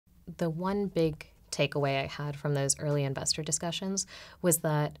The one big takeaway I had from those early investor discussions was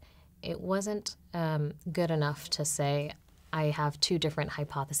that it wasn't good enough to say, I have two different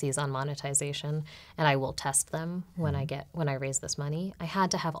hypotheses on monetization, and I will test them when I raise this money. I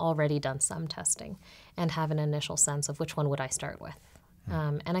had to have already done some testing and have an initial sense of which one would I start with.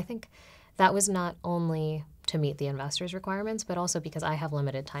 And I think that was not only to meet the investors' requirements, but also because I have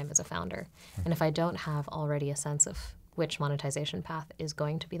limited time as a founder. And if I don't have already a sense of which monetization path is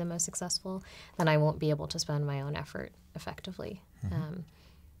going to be the most successful, then I won't be able to spend my own effort effectively.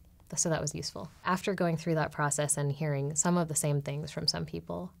 So that was useful. After going through that process and hearing some of the same things from some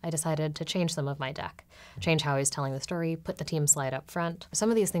people, I decided to change some of my deck, change how I was telling the story, put the team slide up front. Some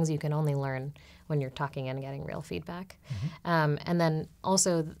of these things you can only learn when you're talking and getting real feedback. And then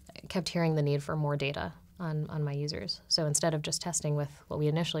also kept hearing the need for more data on my users. So instead of just testing with what we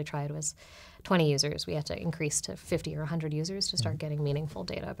initially tried was 20 users, we had to increase to 50 or 100 users to start getting meaningful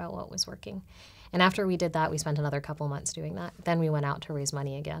data about what was working. And after we did that, we spent another couple months doing that. Then we went out to raise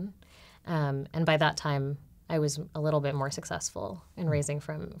money again. And by that time, I was a little bit more successful in raising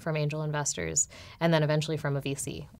from angel investors and then eventually from a VC.